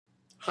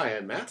Hi,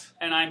 I'm Matt.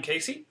 And I'm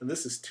Casey. And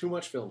this is Too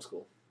Much Film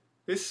School.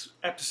 This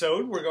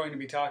episode, we're going to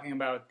be talking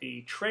about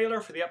the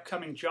trailer for the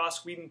upcoming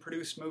Joss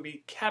Whedon-produced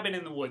movie, Cabin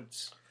in the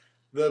Woods.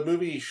 The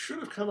movie should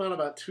have come out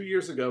about 2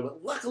 years ago,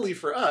 but luckily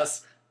for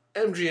us,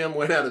 MGM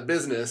went out of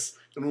business,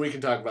 and we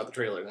can talk about the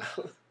trailer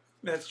now.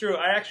 That's true.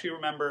 I actually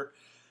remember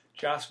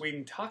Joss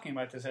Whedon talking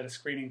about this at a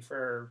screening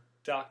for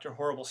Dr.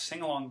 Horrible's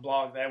sing-along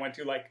blog that I went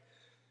to like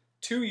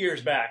 2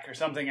 years back or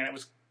something, and it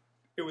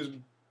was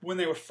when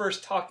they were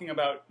first talking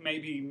about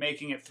maybe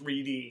making it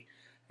 3D.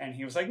 And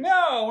he was like,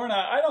 no, we're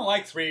not. I don't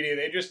like 3D.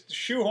 They just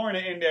shoehorn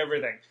it into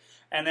everything.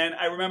 And then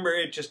I remember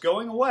it just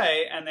going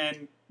away and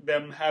then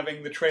them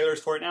having the trailers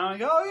for it now. And I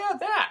go, oh, yeah,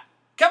 that.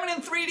 Coming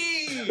in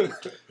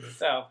 3D.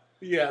 So.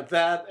 Yeah,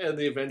 that and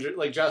the Avengers.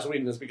 Like, Joss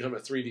Whedon has become a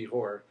 3D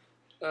horror.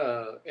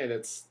 And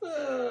it's,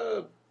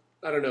 I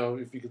don't know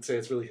if you could say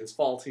it's really his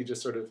fault. He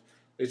just sort of,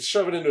 they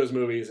shove it into his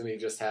movies and he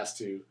just has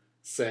to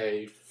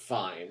say,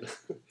 fine.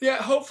 Yeah,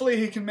 hopefully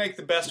he can make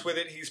the best with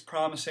it. He's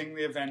promising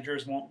the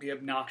Avengers won't be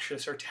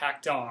obnoxious or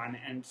tacked on,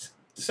 and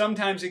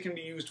sometimes it can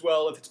be used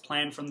well if it's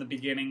planned from the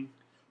beginning,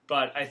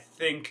 but I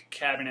think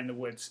Cabin in the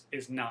Woods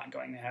is not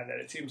going to have that.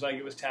 It seems like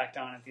it was tacked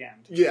on at the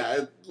end. Yeah,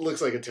 it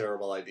looks like a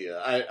terrible idea.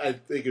 I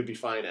think it would be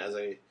fine as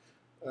a,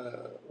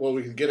 well,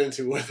 we can get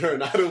into whether or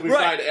not it would be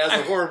fine as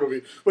a horror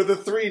movie. With the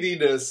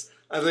 3D-ness,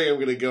 I think I'm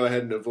going to go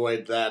ahead and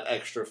avoid that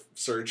extra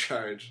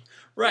surcharge.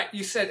 Right,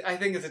 you said, I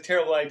think it's a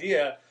terrible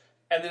idea.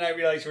 And then I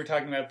realized you were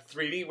talking about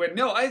 3D. When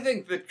no, I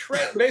think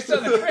based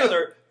on the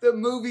trailer, the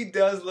movie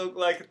does look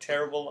like a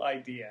terrible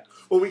idea.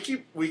 Well, we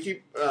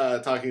keep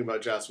talking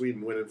about Joss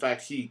Whedon when in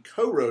fact he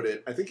co-wrote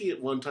it. I think at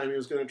one time he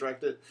was going to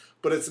direct it,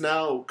 but it's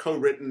now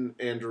co-written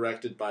and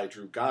directed by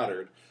Drew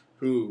Goddard,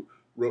 who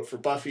wrote for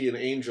Buffy and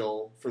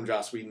Angel from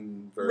Joss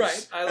Whedon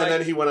verse. Right, and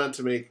then he went on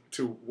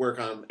to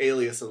work on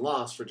Alias and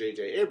Lost for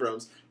J.J.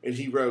 Abrams, and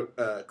he wrote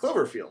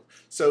Cloverfield.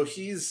 So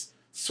he's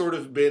sort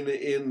of been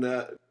in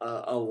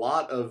a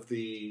lot of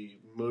the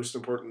most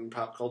important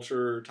pop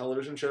culture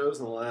television shows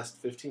in the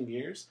last 15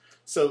 years.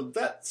 So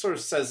that sort of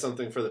says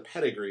something for the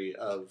pedigree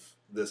of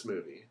this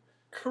movie.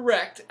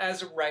 Correct.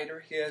 As a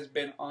writer, he has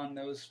been on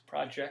those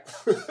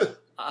projects.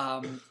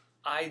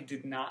 I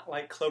did not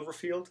like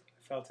Cloverfield.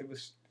 I felt it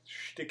was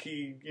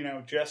sticky,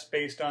 just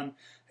based on,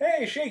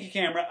 hey, shaky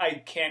camera. I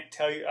can't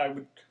tell you.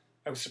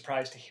 I was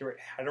surprised to hear it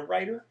had a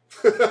writer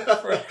for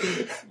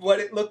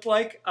what it looked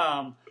like.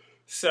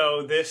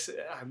 So this,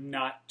 I'm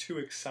not too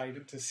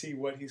excited to see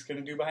what he's going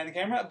to do behind the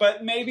camera.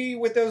 But maybe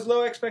with those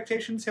low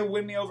expectations, he'll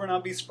win me over and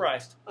I'll be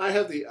surprised. I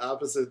have the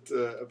opposite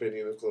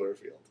opinion of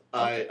Cloverfield.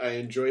 Okay. I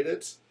enjoyed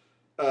it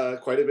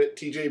quite a bit.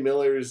 T.J.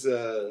 Miller's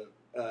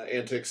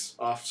antics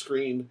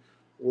off-screen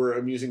were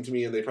amusing to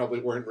me, and they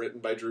probably weren't written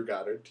by Drew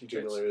Goddard.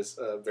 T.J. Miller is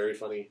a very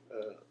funny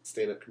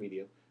stand-up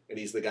comedian, and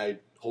he's the guy who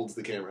holds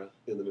the camera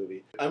in the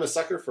movie. I'm a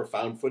sucker for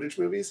found footage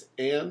movies,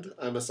 and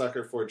I'm a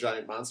sucker for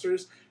giant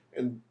monsters,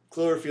 and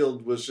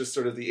Cloverfield was just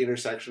sort of the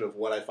intersection of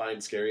what I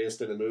find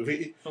scariest in a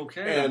movie.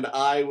 Okay. And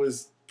I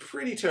was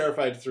pretty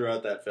terrified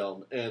throughout that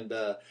film. And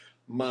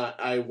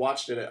I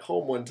watched it at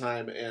home one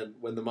time, and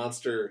when the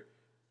monster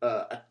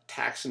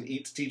attacks and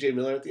eats T.J.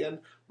 Miller at the end,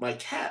 my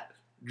cat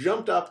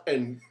jumped up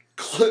and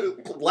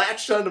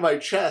latched onto my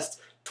chest,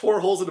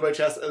 tore holes into my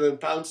chest, and then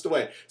pounced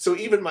away. So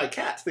even my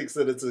cat thinks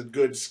that it's a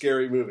good,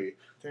 scary movie.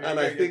 And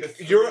I think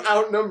you're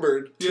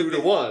outnumbered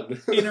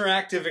 2-1.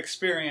 Interactive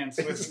experience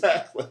with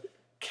exactly.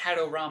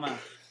 Catorama.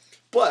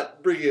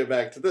 But bringing it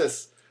back to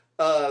this,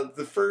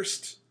 the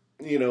first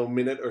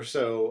minute or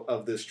so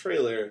of this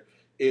trailer,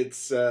 it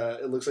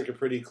looks like a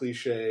pretty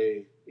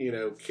cliche,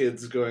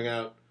 kids going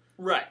out.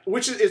 Right.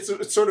 Which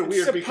it's sort of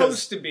weird because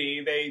supposed to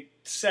be. They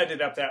set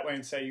it up that way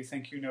and say you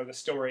think you know the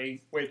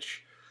story,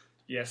 which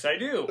yes, I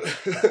do.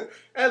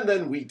 And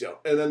then we don't.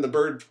 And then the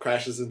bird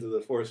crashes into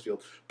the force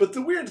field. But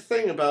the weird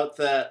thing about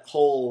that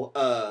whole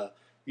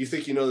you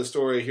think you know the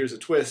story, here's a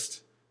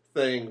twist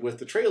thing with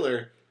the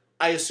trailer,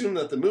 I assume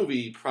that the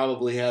movie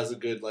probably has a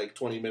good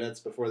 20 minutes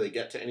before they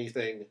get to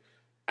anything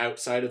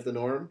outside of the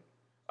norm.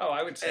 Oh,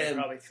 I would say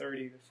probably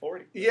 30 to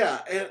 40. Yeah,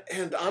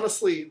 and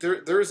honestly,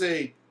 there's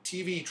a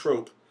TV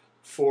trope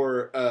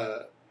for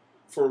a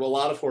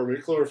lot of horror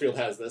movies. Cloverfield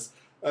has this.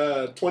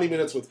 20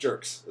 minutes with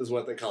jerks is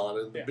what they call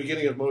it. At the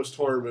beginning of most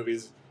horror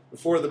movies,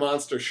 before the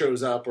monster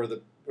shows up or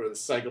the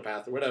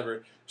psychopath or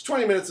whatever, there's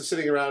 20 minutes of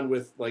sitting around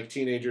with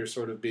teenagers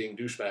sort of being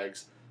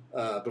douchebags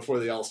before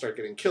they all start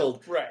getting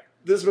killed. Right.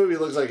 This movie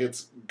looks like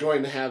it's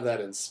going to have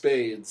that in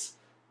spades,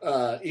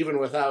 even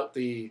without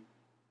the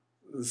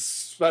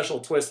special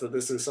twist that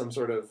this is some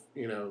sort of,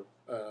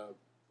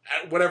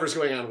 whatever's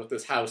going on with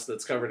this house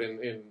that's covered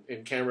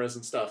in cameras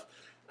and stuff.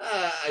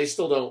 I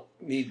still don't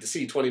need to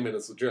see 20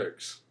 minutes of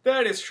jerks.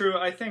 That is true.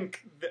 I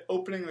think the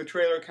opening of the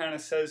trailer kind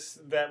of says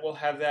that we'll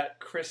have that.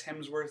 Chris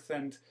Hemsworth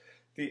and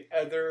the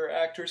other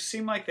actors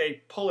seem like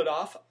they pull it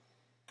off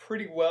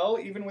pretty well,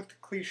 even with the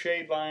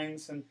cliched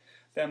lines and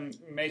them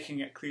making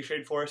it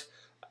cliched for us.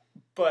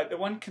 But the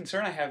one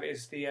concern I have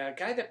is the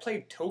guy that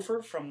played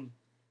Topher from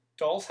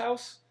Doll's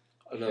House.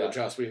 Another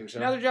Joss Whedon show.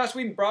 Another Joss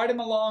Whedon brought him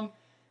along.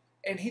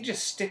 and he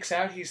just sticks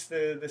out. He's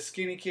the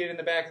skinny kid in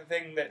the back of the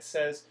thing that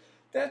says,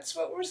 "That's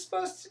what we're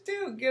supposed to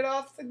do. Get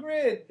off the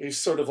grid." He's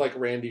sort of like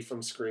Randy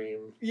from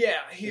Scream. Yeah,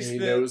 he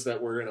knows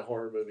that we're in a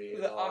horror movie.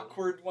 The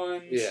awkward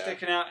one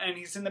sticking out, and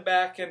he's in the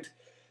back, and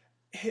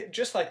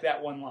just like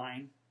that one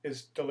line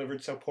is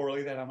delivered so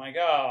poorly that I'm like,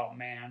 oh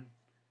man,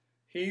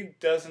 he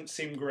doesn't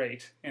seem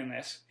great in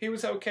this. He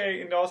was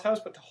okay in Doll's House,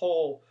 but the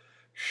whole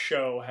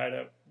show had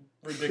a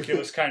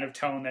ridiculous kind of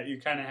tone that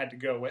you kind of had to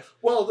go with.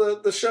 Well,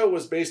 the show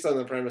was based on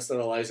the premise that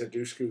Eliza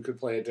Dushku could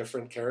play a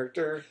different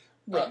character,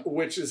 right.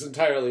 Which is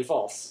entirely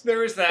false.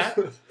 There is that.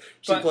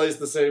 She plays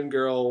the same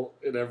girl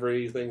in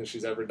everything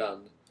she's ever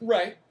done.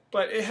 Right,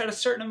 but it had a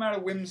certain amount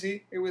of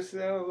whimsy. It was,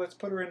 let's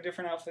put her in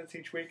different outfits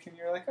each week, and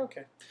you're like,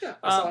 okay. Yeah,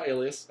 I saw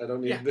Alias. I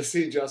don't need to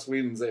see Joss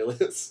Whedon's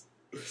Alias.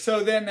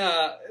 So then,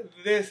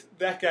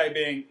 that guy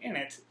being in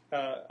it,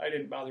 I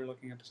didn't bother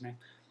looking up his name,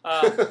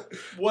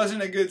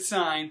 wasn't a good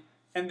sign.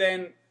 And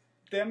then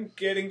them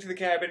getting to the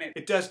cabin,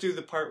 it does do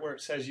the part where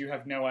it says you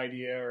have no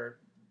idea or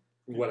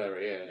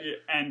whatever. Yeah.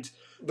 And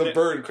the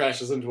bird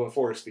crashes into a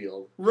force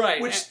field, right?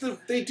 Which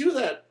they do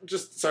that.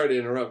 Just sorry to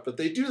interrupt, but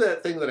they do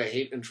that thing that I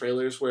hate in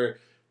trailers where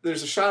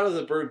there's a shot of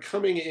the bird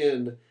coming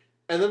in,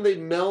 and then they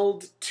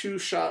meld two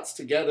shots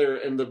together,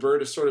 and the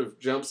bird is sort of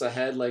jumps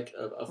ahead like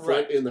a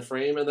foot in the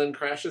frame, and then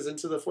crashes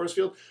into the force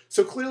field.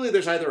 So clearly,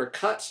 there's either a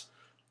cut,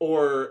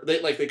 or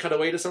they cut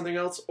away to something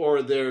else,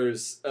 or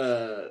there's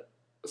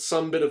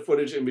some bit of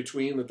footage in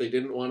between that they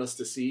didn't want us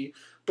to see.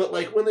 But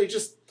like when they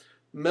just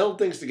meld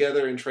things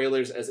together in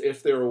trailers as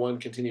if they were one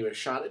continuous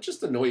shot, it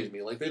just annoys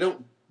me. Like they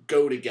don't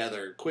go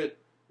together. Quit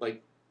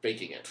like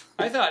faking it.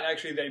 I thought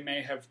actually they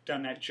may have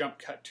done that jump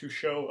cut to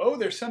show,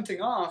 there's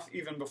something off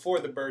even before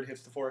the bird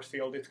hits the force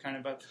field. It's kind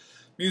of a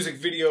music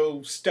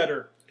video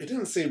stutter. It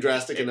didn't seem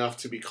drastic enough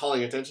to be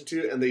calling attention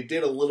to, and they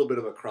did a little bit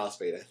of a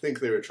crossfade. I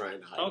think they were trying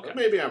to hide. Okay. But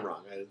maybe I'm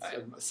wrong.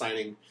 I'm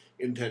assigning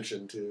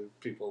intention to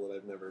people that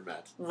I've never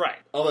met. Right.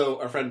 Although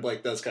our friend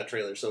Blake does cut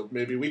trailers, so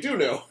maybe we do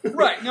know.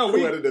 Right. No,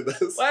 who edited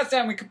this. Last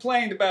time we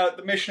complained about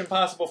the Mission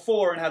Impossible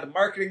 4 and how the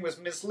marketing was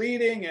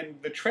misleading and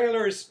the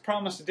trailers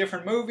promised a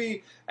different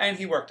movie, and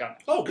he worked on it.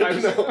 Oh,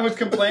 good to know. I was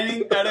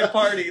complaining at a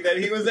party that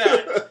he was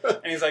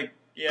at, and he's like,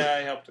 yeah,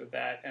 I helped with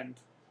that, and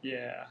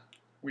yeah,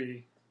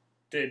 we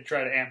did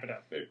try to amp it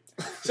up.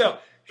 So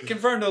he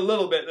confirmed a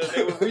little bit that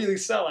they were really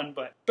selling,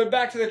 but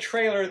back to the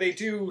trailer, they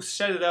do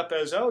set it up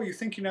as, you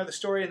think you know the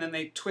story, and then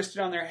they twist it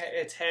on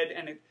its head,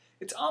 and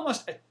it's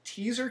almost a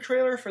teaser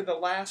trailer for the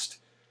last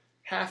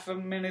half a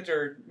minute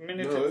or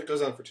minute. No, it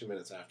goes on for 2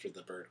 minutes after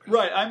the bird crash.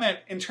 Right, I meant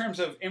in terms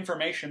of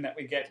information that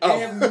we get. They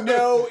have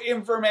no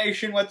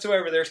information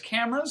whatsoever. There's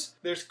cameras,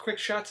 there's quick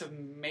shots of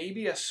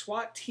maybe a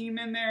SWAT team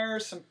in there,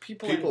 some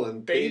people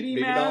in baby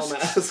masks. Doll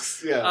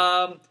masks.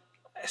 Yeah.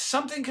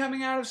 Something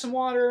coming out of some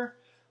water.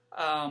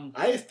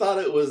 I thought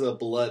it was a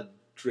blood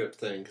drip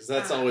thing, because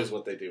that's always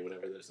what they do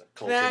whenever there's a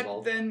cult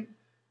involved.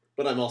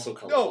 But I'm also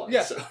colorblind. Oh,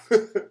 yes.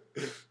 So.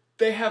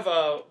 They have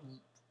a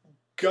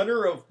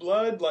gutter of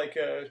blood, like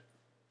a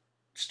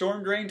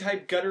storm drain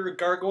type gutter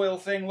gargoyle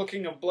thing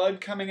looking of blood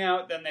coming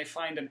out. Then they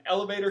find an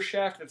elevator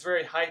shaft that's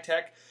very high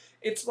tech.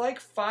 It's like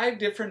 5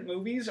 different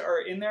movies are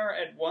in there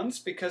at once,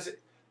 because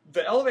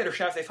the elevator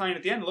shaft they find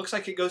at the end looks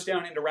like it goes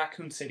down into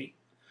Raccoon City.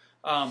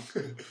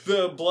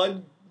 The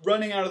blood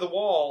running out of the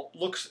wall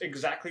looks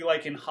exactly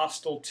like in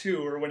Hostel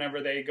 2 or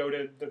whenever they go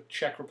to the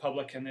Czech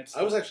Republic, and it's...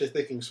 I was actually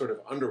thinking sort of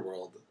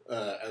Underworld,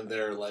 and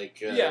they're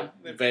like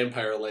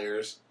vampire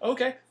layers.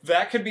 Okay,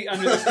 that could be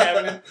under this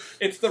cabinet.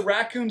 It's the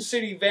Raccoon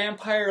City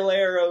vampire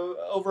layer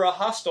over a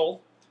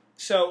hostel.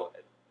 So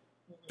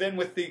then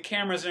with the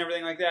cameras and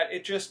everything like that,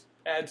 it just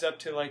adds up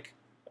to like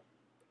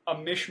a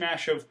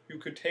mishmash of, you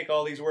could take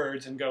all these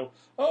words and go,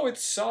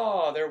 it's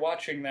Saw, they're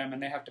watching them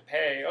and they have to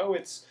pay.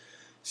 It's...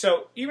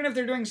 So even if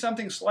they're doing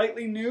something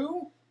slightly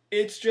new,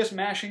 it's just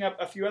mashing up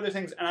a few other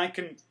things, and I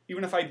can,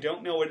 even if I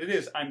don't know what it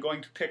is, I'm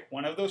going to pick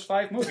one of those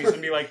 5 movies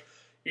and be like,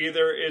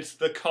 either it's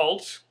the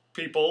cult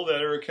people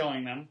that are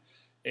killing them,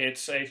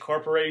 it's a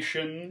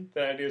corporation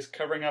that is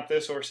covering up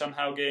this or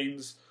somehow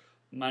gains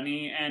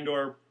money and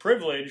or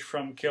privilege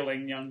from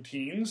killing young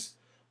teens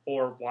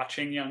or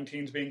watching young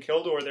teens being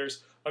killed, or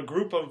there's a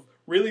group of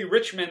really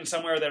rich men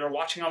somewhere that are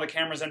watching all the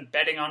cameras and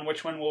betting on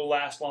which one will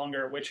last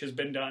longer, which has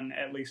been done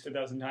at least a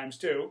dozen times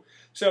too.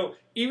 So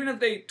even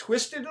if they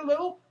twist it a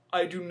little,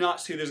 I do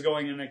not see this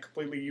going in a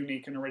completely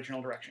unique and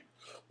original direction.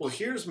 Well,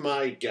 here's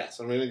my guess.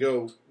 I'm going to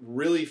go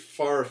really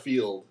far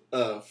afield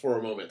for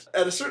a moment.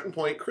 At a certain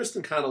point,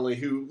 Kristen Connolly,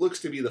 who looks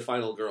to be the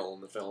final girl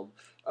in the film,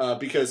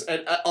 because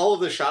all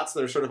of the shots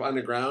that are sort of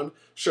underground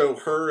show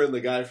her and the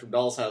guy from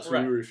Doll's House, who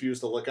we refuse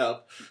to look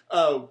up.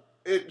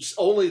 It's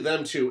only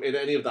them two in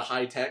any of the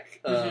high-tech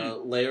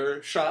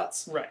layer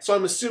shots. Right. So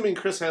I'm assuming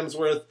Chris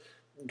Hemsworth,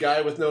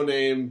 guy with no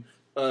name,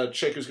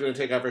 chick who's going to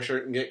take off her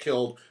shirt and get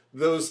killed,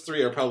 those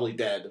 3 are probably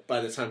dead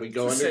by the time we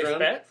go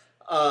underground. Safe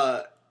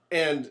bet.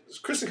 And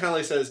Kristen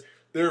Connolly says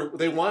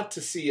they want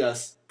to see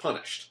us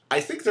punished. I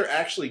think they're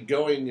actually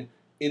going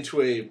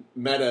into a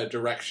meta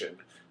direction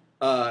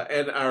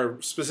and are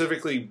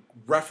specifically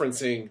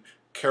referencing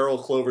Carol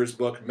Clover's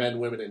book Men,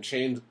 Women, and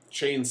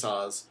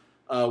Chainsaws,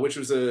 which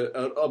was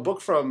a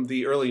book from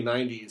the early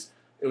 '90s.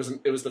 It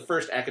was the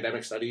first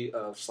academic study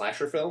of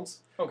slasher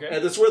films. Okay.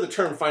 And that's where the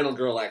term final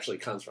girl actually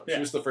comes from. Yeah. She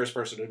was the first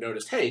person who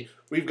noticed, hey,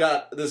 we've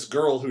got this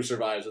girl who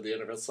survives at the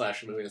end of a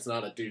slasher movie. It's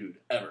not a dude,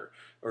 ever,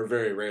 or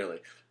very rarely.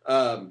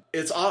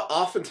 It's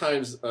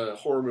oftentimes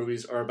horror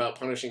movies are about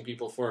punishing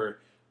people for,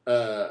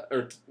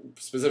 or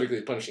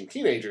specifically punishing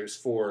teenagers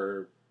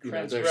for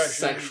their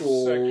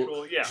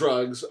sexual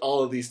drugs,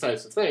 all of these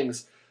types of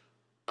things.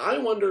 I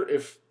wonder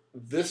if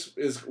this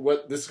is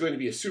going to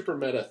be a super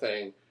meta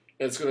thing,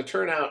 and it's going to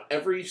turn out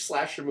every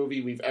slasher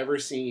movie we've ever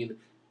seen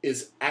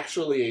is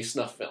actually a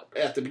snuff film.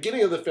 At the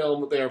beginning of the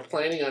film, they are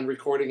planning on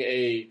recording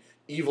a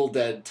Evil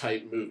Dead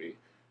type movie.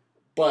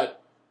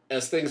 But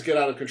as things get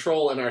out of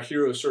control and our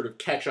heroes sort of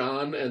catch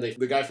on, and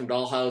the guy from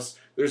Dollhouse,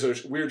 there's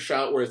a weird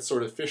shot where it's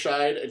sort of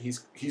fish-eyed, and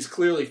he's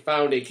clearly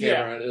found a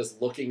camera and is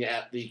looking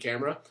at the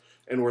camera,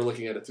 and we're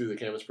looking at it through the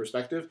camera's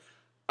perspective.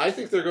 I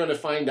think they're going to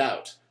find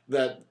out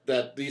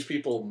that these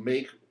people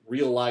make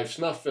real-life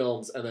snuff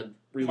films and then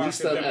release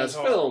them as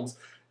films.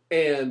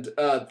 And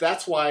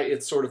that's why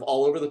it's sort of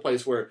all over the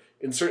place, where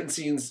in certain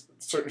scenes,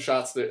 certain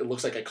shots, it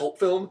looks like a cult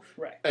film.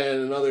 Right.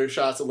 And in other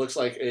shots, it looks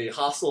like a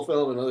Hostel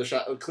film. Another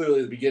shot,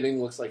 clearly the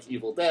beginning looks like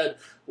Evil Dead.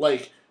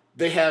 Like,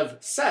 they have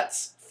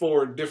sets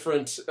for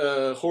different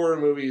horror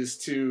movies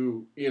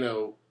to,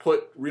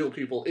 put real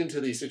people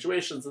into these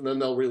situations, and then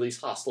they'll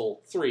release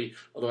Hostel 3.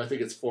 Although I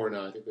think it's 4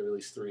 now. I think they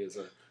released 3 as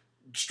a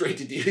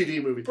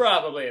straight-to-DVD movie.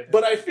 Probably.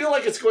 But I feel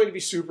like it's going to be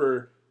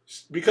super,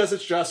 because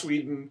it's Joss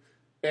Whedon,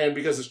 and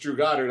because it's Drew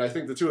Goddard, I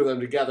think the two of them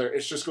together,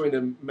 it's just going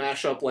to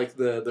mash up like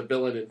the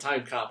villain in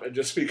Time Cop and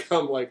just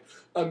become like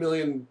a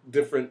million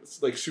different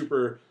like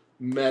super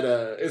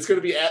meta. It's going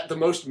to be the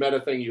most meta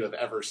thing you have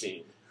ever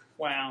seen.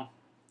 Wow.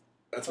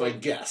 That's my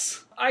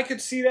guess. I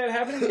could see that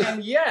happening,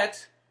 and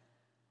yet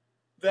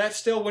that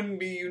still wouldn't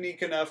be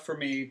unique enough for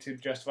me to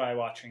justify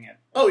watching it.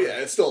 Oh yeah,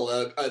 it's still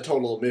a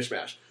total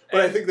mishmash. But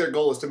I think their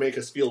goal is to make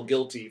us feel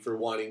guilty for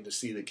wanting to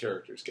see the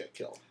characters get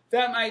killed.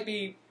 That might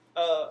be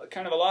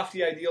kind of a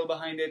lofty ideal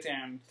behind it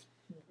and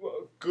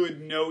a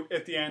good note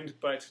at the end,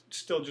 but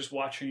still just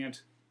watching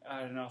it, I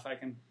don't know if I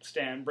can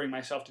bring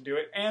myself to do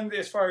it. And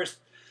as far as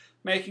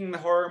making the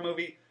horror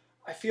movie,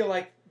 I feel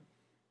like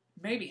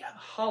maybe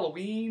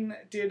Halloween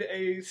did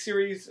a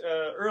series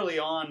early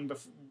on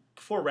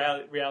before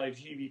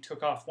reality TV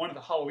took off. One of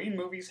the Halloween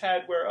movies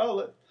had where,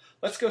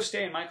 let's go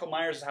stay in Michael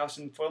Myers' house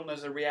and film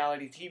as a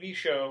reality TV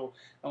show.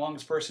 The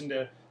longest person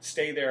to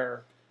stay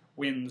there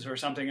wins or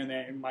something, and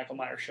then Michael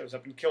Myers shows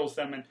up and kills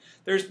them. And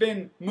there's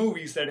been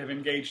movies that have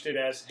engaged it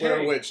as, hey,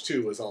 Blair Witch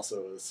 2 was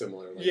also a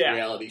similar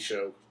reality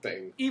show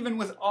thing. Even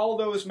with all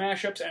those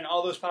mashups and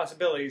all those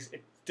possibilities,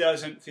 it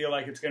doesn't feel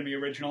like it's going to be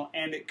original,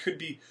 and it could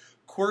be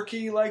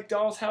quirky like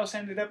Doll's House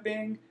ended up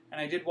being. And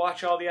I did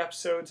watch all the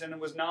episodes, and it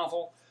was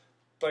novel,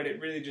 but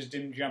it really just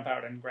didn't jump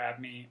out and grab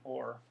me,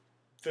 or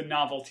the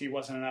novelty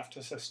wasn't enough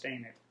to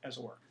sustain it as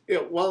a work. Yeah,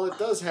 while it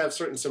does have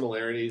certain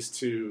similarities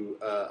to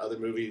other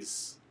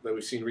movies that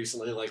we've seen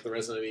recently, like the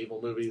Resident Evil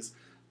movies,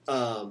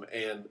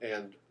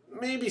 and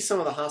maybe some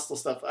of the Hostel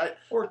stuff.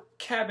 Or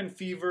Cabin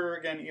Fever,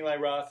 again, Eli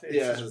Roth. It's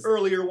Yeah, his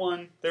earlier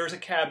one. There's a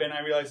cabin.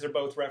 I realize they're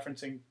both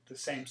referencing the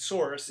same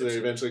source. They're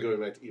eventually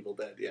going back to Evil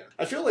Dead, yeah.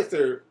 I feel like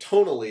they're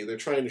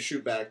trying to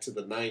shoot back to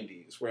the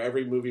 90s, where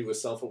every movie was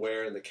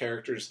self-aware and the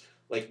characters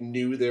like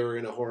knew they were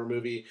in a horror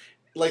movie.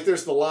 Like,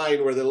 there's the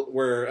line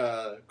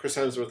where Chris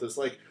Hemsworth is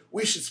like,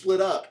 "We should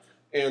split up,"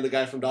 and the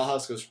guy from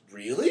Dollhouse goes,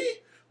 "Really?"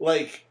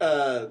 Like,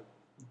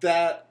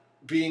 that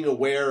being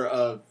aware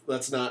of,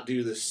 let's not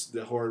do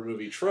the horror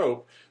movie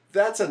trope,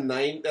 that's a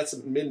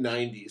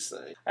mid-90s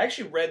thing. I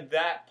actually read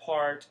that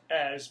part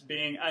as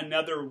being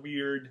another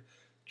weird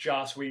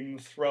Joss Whedon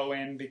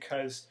throw-in,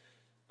 because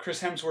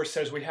Chris Hemsworth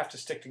says we have to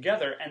stick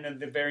together, and then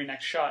the very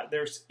next shot,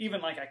 there's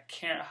even like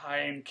a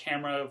high-end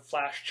camera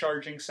flash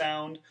charging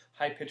sound,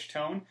 high-pitched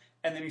tone,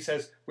 and then he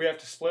says, we have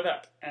to split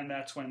up, and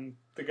that's when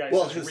the guy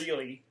says,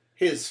 really?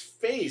 His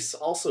face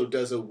also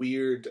does a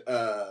weird,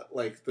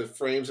 like the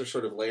frames are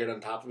sort of layered on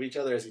top of each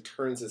other as he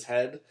turns his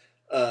head.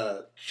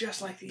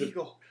 Just like the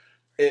eagle.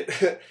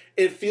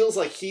 It feels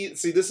like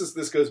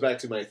this goes back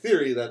to my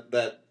theory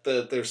that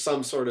there's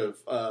some sort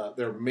of,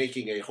 they're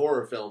making a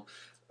horror film.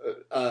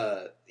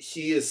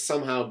 He is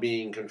somehow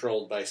being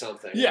controlled by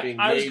something. Yeah, being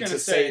made to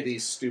say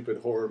these stupid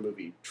horror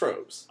movie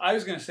tropes. I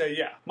was going to say,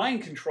 yeah,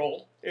 mind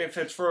control. If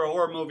it's for a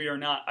horror movie or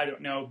not, I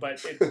don't know,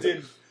 but it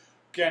did,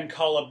 again,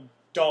 call up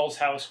Doll's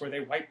House, where they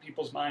wipe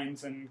people's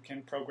minds and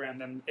can program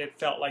them. It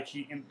felt like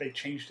they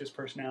changed his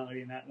personality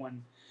in that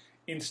one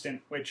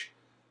instant, which,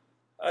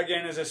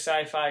 again, is a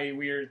sci-fi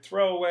weird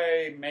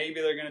throwaway. Maybe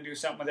they're going to do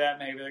something with that.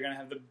 Maybe they're going to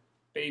have the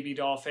baby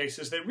doll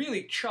faces. They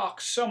really chalk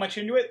so much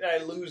into it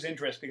that I lose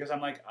interest, because I'm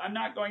like, I'm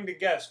not going to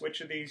guess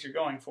which of these you're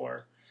going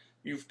for.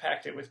 You've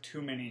packed it with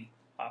too many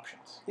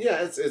options.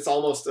 Yeah, it's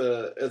almost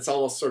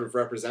sort of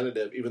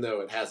representative, even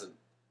though it hasn't.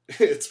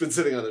 It's been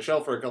sitting on the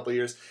shelf for a couple of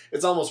years.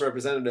 It's almost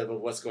representative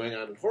of what's going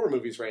on in horror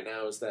movies right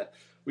now, is that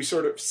we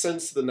sort of,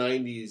 since the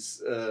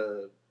 90s,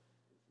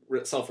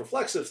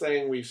 self-reflexive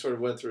thing. We sort of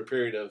went through a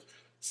period of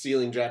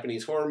stealing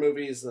Japanese horror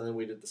movies, and then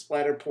we did the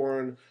splatter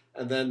porn,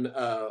 and then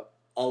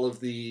all of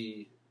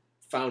the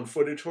found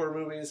footage horror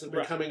movies have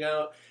been coming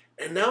out.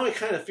 And now I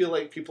kind of feel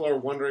like people are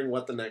wondering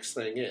what the next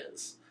thing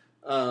is.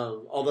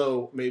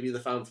 Although maybe the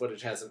found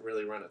footage hasn't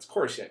really run its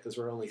course yet, because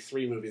we're only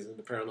 3 movies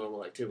into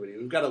Paranormal Activity.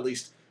 We've got at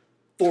least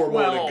 4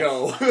 more to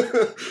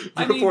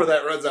go before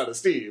that runs out of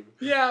steam.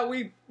 Yeah,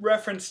 we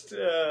referenced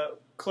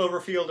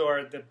Cloverfield,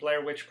 or the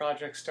Blair Witch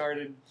Project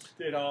started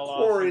it all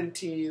off.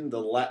 Quarantine, the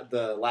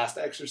Last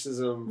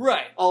Exorcism.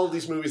 Right. All of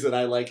these movies that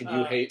I like and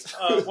you hate.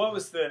 What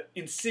was the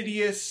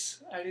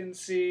Insidious? I didn't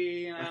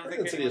see. I don't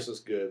think Insidious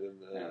was good.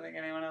 And, I don't think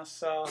anyone else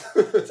saw.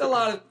 It's a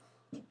lot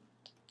of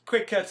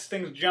quick cuts,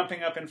 things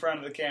jumping up in front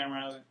of the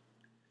camera.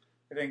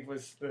 I think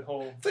was the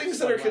whole things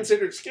that are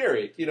considered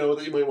scary. You know,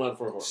 that you might want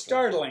for a horror.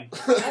 Startling.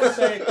 I'd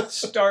say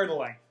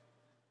startling.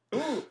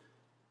 Ooh.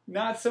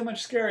 Not so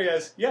much scary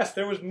as, yes,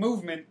 there was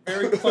movement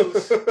very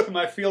close to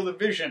my field of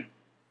vision.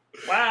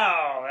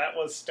 Wow, that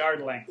was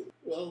startling.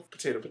 Well,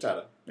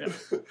 potato. Yep.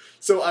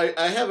 So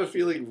I have a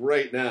feeling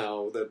right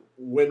now that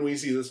when we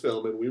see this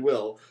film, and we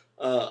will,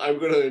 I'm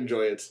going to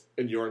enjoy it,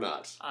 and you're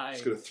not. I'm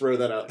just going to throw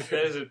that out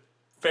there. That is a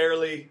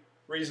fairly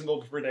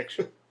reasonable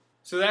prediction.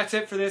 So that's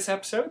it for this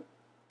episode.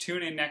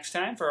 Tune in next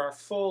time for our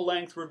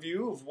full-length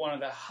review of one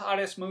of the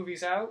hottest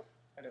movies out.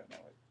 I don't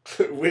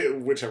know.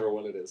 Whichever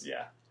one it is.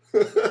 Yeah.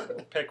 We'll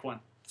pick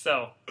one.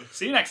 So,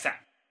 see you next time.